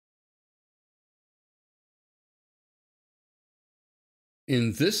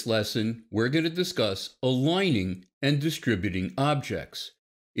In this lesson, we're going to discuss aligning and distributing objects.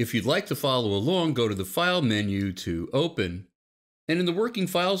 If you'd like to follow along, go to the File menu to Open, and in the Working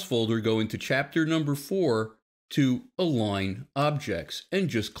Files folder, go into Chapter number 4 to Align Objects, and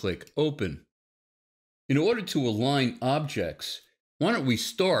just click Open. In order to align objects, why don't we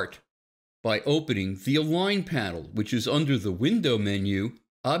start by opening the Align panel, which is under the Window menu,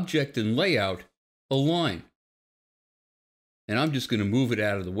 Object and Layout, Align. And I'm just going to move it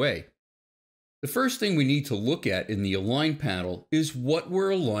out of the way. The first thing we need to look at in the Align panel is what we're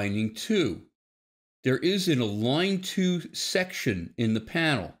aligning to. There is an Align To section in the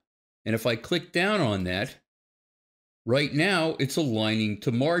panel, and if I click down on that, right now it's aligning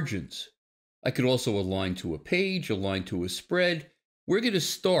to margins. I could also align to a page, align to a spread. We're going to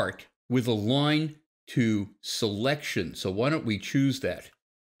start with Align to Selection, so why don't we choose that?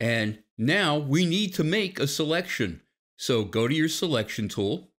 And now we need to make a selection. So go to your selection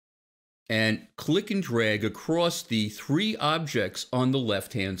tool and click and drag across the three objects on the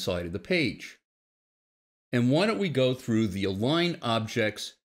left-hand side of the page. And why don't we go through the Align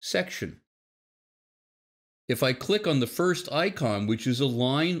Objects section? If I click on the first icon, which is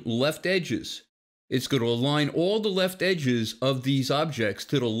Align Left Edges, it's going to align all the left edges of these objects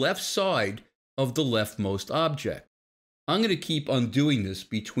to the left side of the leftmost object. I'm going to keep on doing this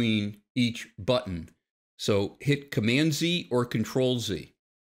between each button. So hit Command-Z or Control-Z.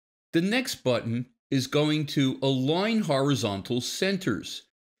 The next button is going to align horizontal centers.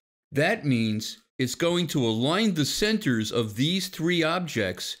 That means it's going to align the centers of these three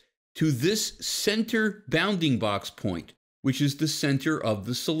objects to this center bounding box point, which is the center of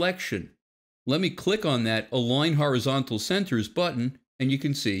the selection. Let me click on that Align Horizontal Centers button, and you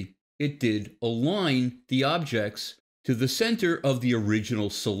can see it did align the objects to the center of the original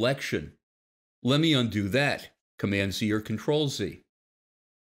selection. Let me undo that, Command-Z or Control-Z.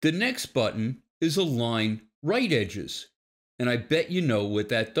 The next button is Align Right Edges, and I bet you know what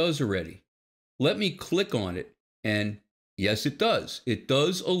that does already. Let me click on it, and yes, it does. It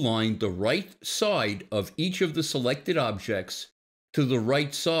does align the right side of each of the selected objects to the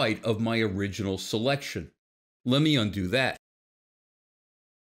right side of my original selection. Let me undo that.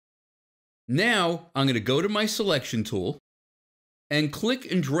 Now, I'm going to go to my selection tool and click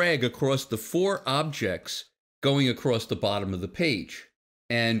and drag across the four objects going across the bottom of the page.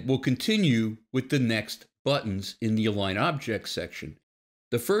 And we'll continue with the next buttons in the Align Objects section.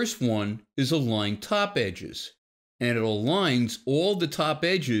 The first one is Align Top Edges, and it aligns all the top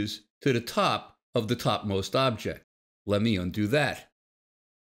edges to the top of the topmost object. Let me undo that.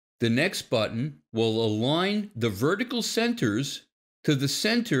 The next button will align the vertical centers to the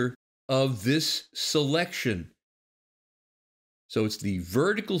center of this selection. So it's the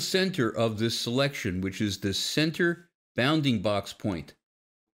vertical center of this selection, which is the center bounding box point.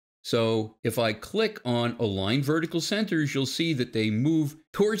 So if I click on Align Vertical Centers, you'll see that they move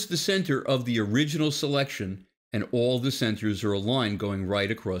towards the center of the original selection, and all the centers are aligned going right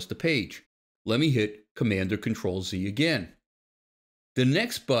across the page. Let me hit Command or Control-Z again. The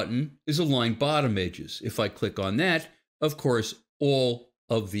next button is Align Bottom Edges. If I click on that, of course, all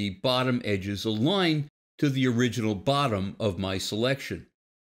of the bottom edges align to the original bottom of my selection.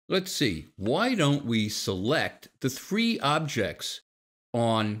 Let's see, why don't we select the three objects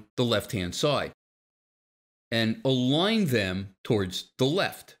on the left-hand side and align them towards the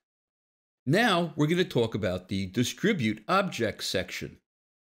left? Now we're going to talk about the Distribute Objects section.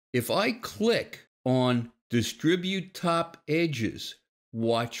 If I click on Distribute Top Edges,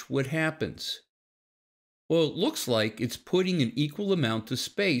 watch what happens. Well, it looks like it's putting an equal amount of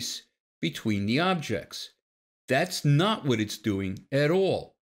space between the objects. That's not what it's doing at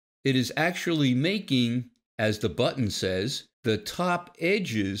all. It is actually making, as the button says, the top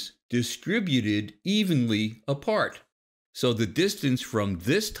edges distributed evenly apart. So the distance from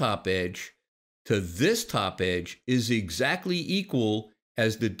this top edge to this top edge is exactly equal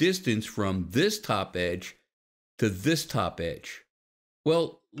as the distance from this top edge to this top edge.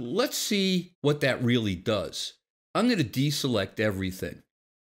 Well, let's see what that really does. I'm going to deselect everything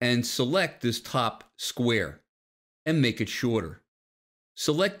and select this top square and make it shorter.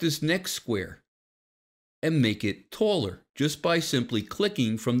 Select this next square and make it taller just by simply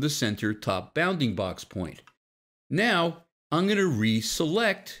clicking from the center top bounding box point. Now, I'm going to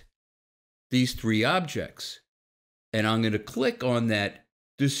reselect these three objects, and I'm going to click on that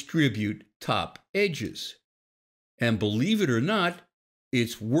Distribute Top Edges. And believe it or not,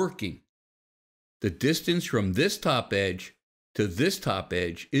 it's working. The distance from this top edge to this top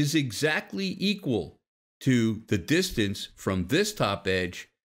edge is exactly equal to the distance from this top edge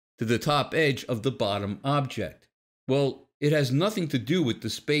to the top edge of the bottom object. Well, It has nothing to do with the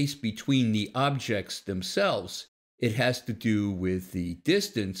space between the objects themselves. It has to do with the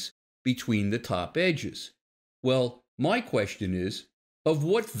distance between the top edges. Well, my question is, of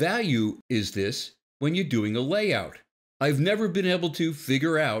what value is this when you're doing a layout? I've never been able to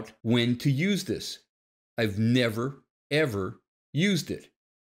figure out when to use this. I've never, ever used it.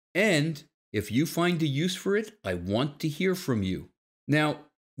 And if you find a use for it, I want to hear from you. Now,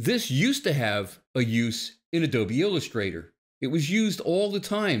 this used to have a use in Adobe Illustrator. It was used all the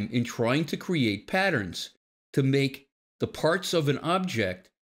time in trying to create patterns to make the parts of an object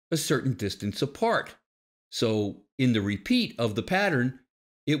a certain distance apart. So in the repeat of the pattern,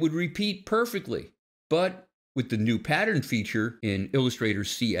 it would repeat perfectly. But with the new pattern feature in Illustrator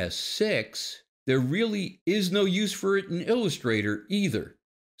CS6, there really is no use for it in Illustrator either.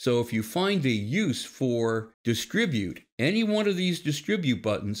 So if you find a use for distribute, any one of these distribute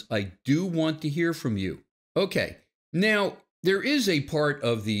buttons, I do want to hear from you. Okay, now there is a part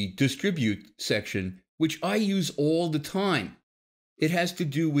of the distribute section which I use all the time. It has to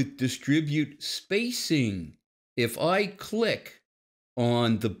do with distribute spacing. If I click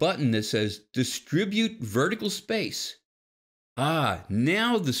on the button that says distribute vertical space,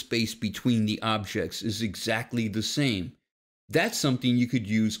 now the space between the objects is exactly the same. That's something you could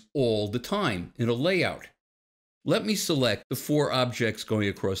use all the time in a layout. Let me select the 4 objects going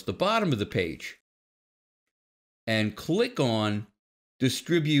across the bottom of the page and click on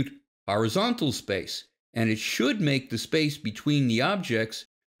distribute horizontal space, and it should make the space between the objects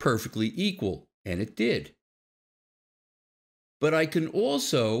perfectly equal, and it did. But I can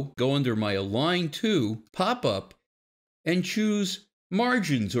also go under my Align To pop-up and choose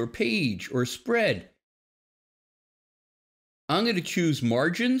margins or page or spread. I'm going to choose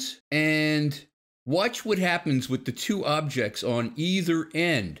margins and watch what happens with the 2 objects on either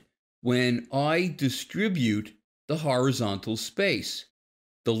end when I distribute the horizontal space.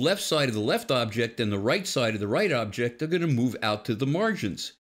 The left side of the left object and the right side of the right object are going to move out to the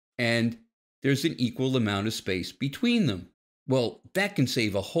margins, and there's an equal amount of space between them. Well, that can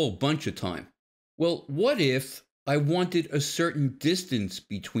save a whole bunch of time. Well, what if I wanted a certain distance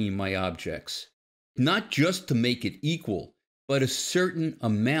between my objects? Not just to make it equal, but a certain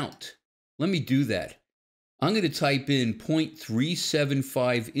amount. Let me do that. I'm going to type in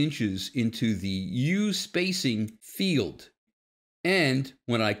 0.375 inches into the Use Spacing field. And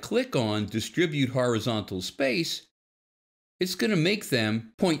when I click on Distribute Horizontal Space, it's going to make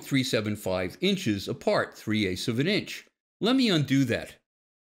them 0.375 inches apart, 3/8 of an inch. Let me undo that.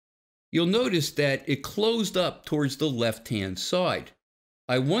 You'll notice that it closed up towards the left-hand side.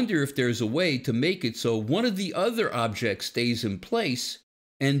 I wonder if there's a way to make it so one of the other objects stays in place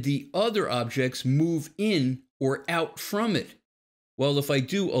and the other objects move in or out from it. Well, if I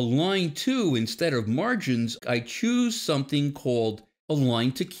do Align To instead of margins, I choose something called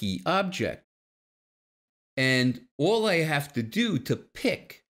Align to Key Object. And all I have to do to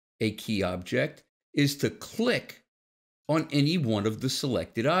pick a key object is to click on any one of the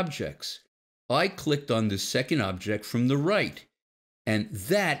selected objects. I clicked on the second object from the right, and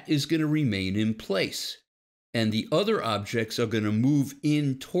that is going to remain in place. And the other objects are going to move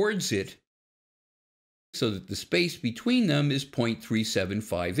in towards it so that the space between them is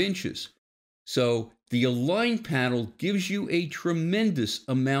 0.375 inches. So the Align panel gives you a tremendous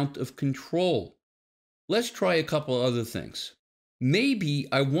amount of control. Let's try a couple other things. Maybe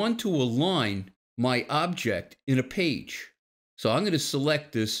I want to align my object in a page. So I'm going to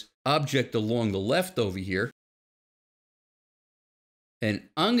select this object along the left over here, and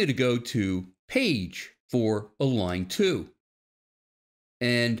I'm going to go to Page for Align To.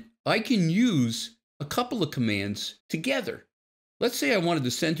 And I can use a couple of commands together. Let's say I wanted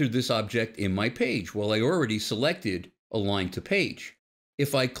to center this object in my page. Well, I already selected Align to Page.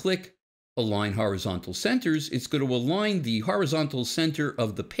 If I click Align Horizontal Centers, it's going to align the horizontal center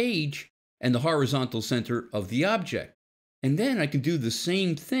of the page and the horizontal center of the object. And then I can do the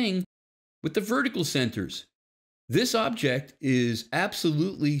same thing with the vertical centers. This object is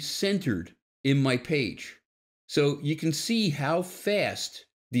absolutely centered in my page. So you can see how fast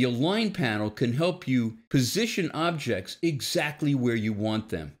the Align panel can help you position objects exactly where you want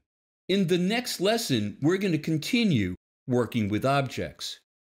them. In the next lesson, we're going to continue working with objects.